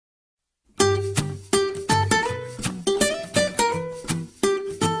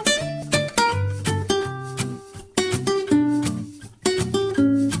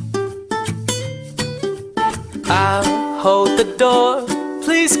door,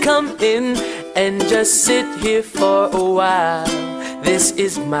 please come in and just sit here for a while. This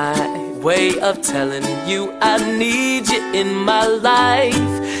is my way of telling you I need you in my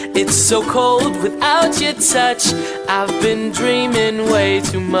life. It's so cold without your touch. I've been dreaming way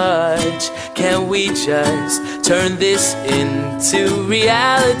too much. Can we just turn this into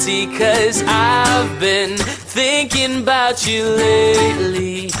reality? 'Cause I've been thinking about you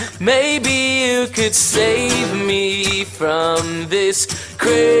lately. Maybe you could save me from this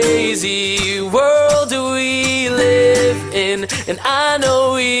crazy world we live in. And I know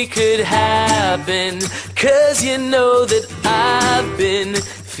we could happen, 'cause you know that I've been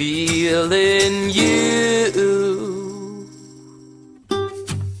feeling you.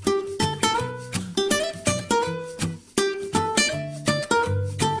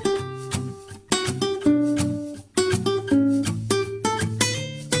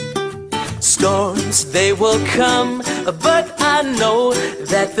 Storms, they will come, but I know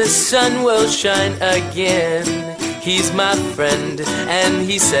that the sun will shine again. He's my friend, and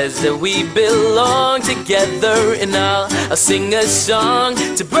he says that we belong together. And I'll sing a song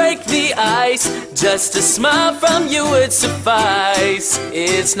to break the ice. Just a smile from you would suffice.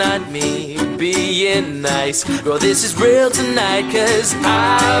 It's not me being nice, girl, this is real tonight. 'Cause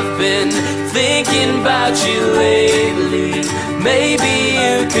I've been thinking about you lately. Maybe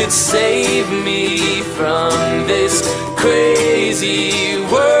you could save me from this crazy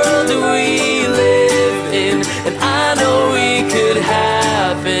world we live in. And I know we could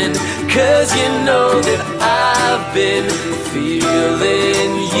happen, 'cause you know that I've been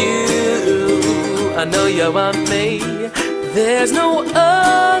feeling you. I know you want me. There's no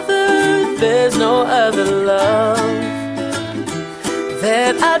other love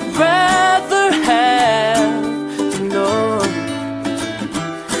that I'd rather have. No,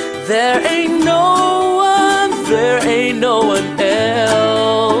 there ain't no one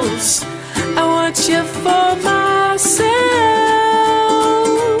else. I want you for myself.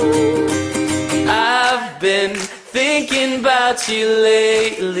 I've been thinking about you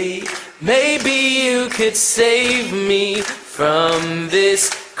lately. Maybe you could save me from this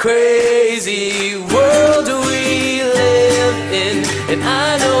crazy world we live in. And I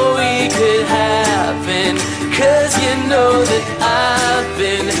know we could happen, 'cause you know that I've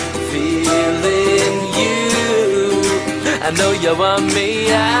been feeling you. I know you want me.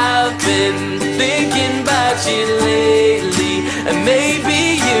 I've been thinking about you lately. And maybe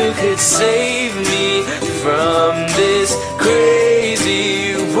you could save me from this crazy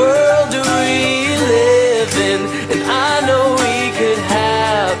world we live in. And I know we could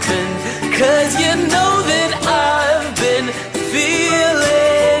happen, 'cause you know that I've been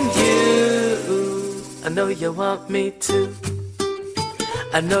feeling you. I know you want me to.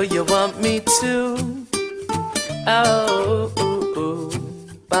 I know you want me to. Oh,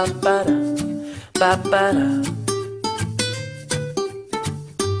 ba-ba-da, ba-ba-da.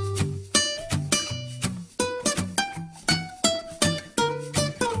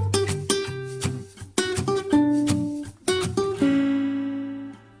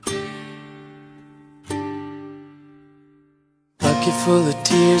 Bucket full of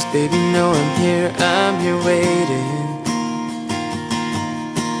tears, baby, know I'm here waiting.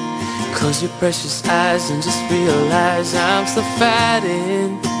 Close your precious eyes and just realize I'm still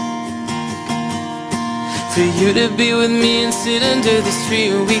fighting for you to be with me and sit under the tree.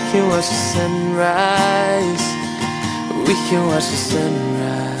 We can watch the sunrise. We can watch the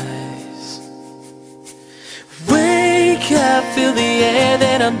sunrise. Wake up, feel the air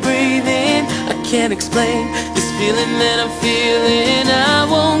that I'm breathing. I can't explain this feeling that I'm feeling. I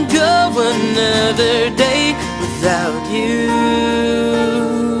won't go another day without you.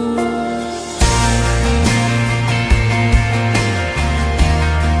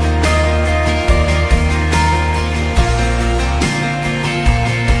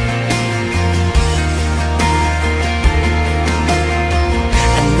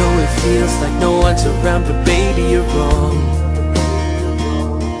 Feels like no one's around, but baby, you're wrong.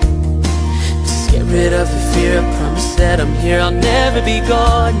 Just get rid of the fear, I promise that I'm here, I'll never be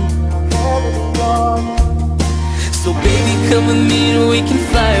gone. So baby, come with me and we can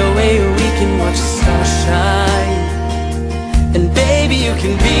fly away, or we can watch the stars shine. And baby, you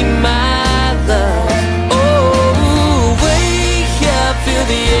can be my love. Oh, wake up, feel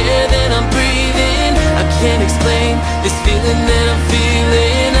the air that I'm breathing. I can't explain this feeling that I'm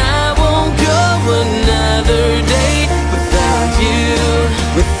feeling. I won't go another day without you,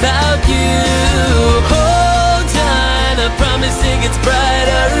 without you. Hold on, I promise it gets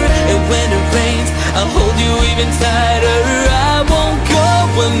brighter. And when it rains, I'll hold you even tighter. I won't go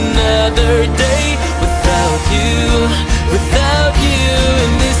another day without you, without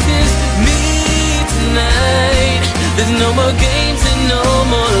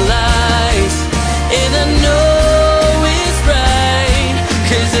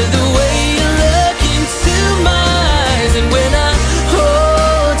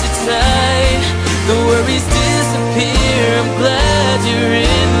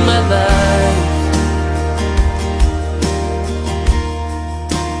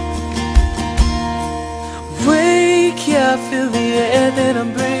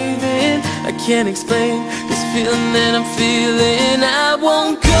can't explain this feeling that I'm feeling. I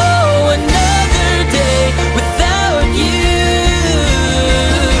won't go another day without you.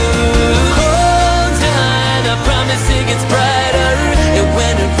 Hold on, I promise it gets brighter, and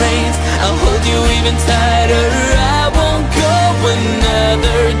when it rains, I'll hold you even tighter. I won't go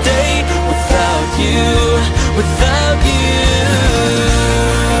another day without you, without you.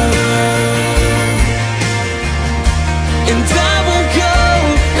 And I won't go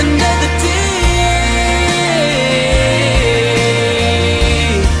another day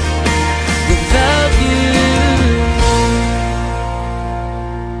without you.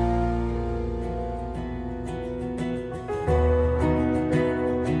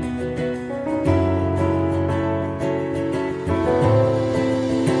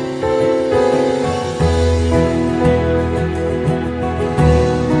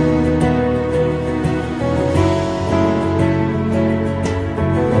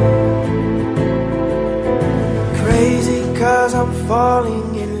 Cause I'm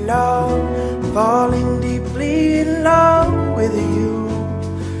falling in love, falling deeply in love with you.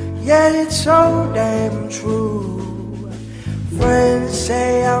 Yeah, it's so damn true. Friends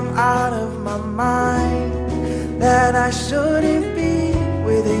say I'm out of my mind, that I shouldn't be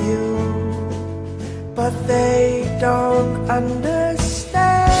with you, but they don't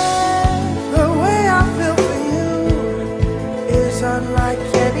understand. The way I feel for you is unlike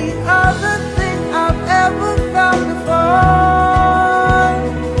any other thing I've ever felt before.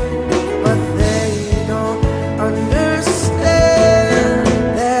 But they don't understand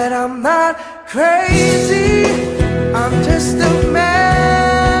that I'm not crazy. I'm just a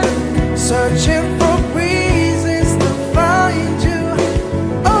man searching for reasons to find you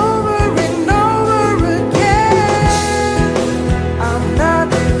over and over again. I'm not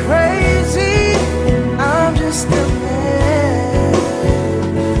crazy, I'm just a man.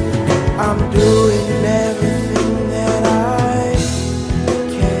 I'm doing everything that I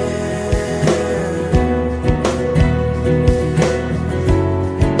can.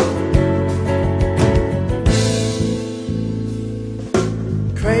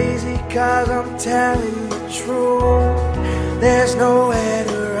 Crazy cause I'm telling the truth, there's nowhere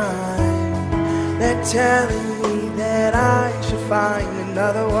to run. They're telling me that I should find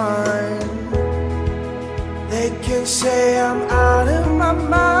another one. They can say I'm out of my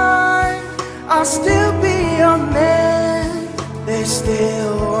mind, I'll still be your man. They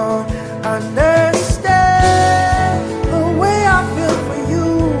still won't understand. The way I feel for you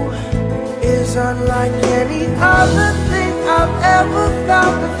is unlike any other thing I've ever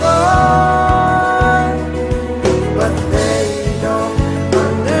felt before. But they don't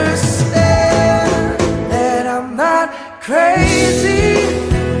understand that I'm not crazy.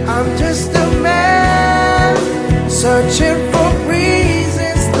 I'm just a man searching for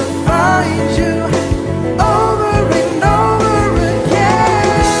reasons to find you over and over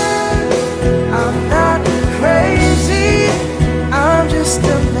again. I'm not crazy, I'm just a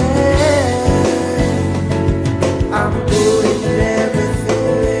man. I'm doing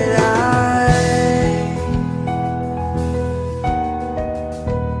everything that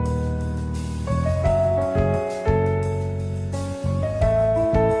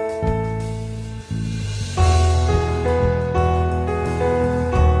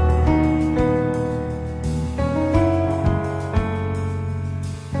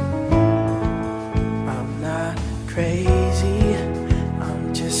I'm not crazy,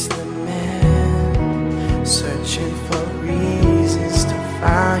 I'm just a man searching for reasons to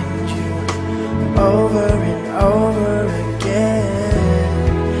find you over and over again.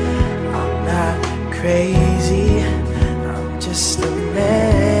 I'm not crazy, I'm just a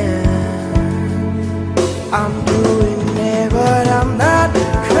man. I'm doing it, but I'm not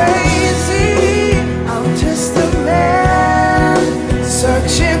crazy. I'm just a man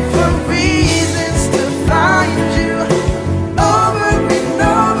searching for reasons to find you over and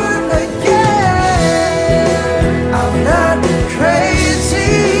over again. I'm not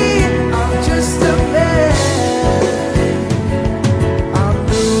crazy, I'm just a man. I'm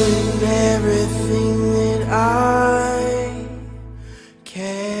doing everything that I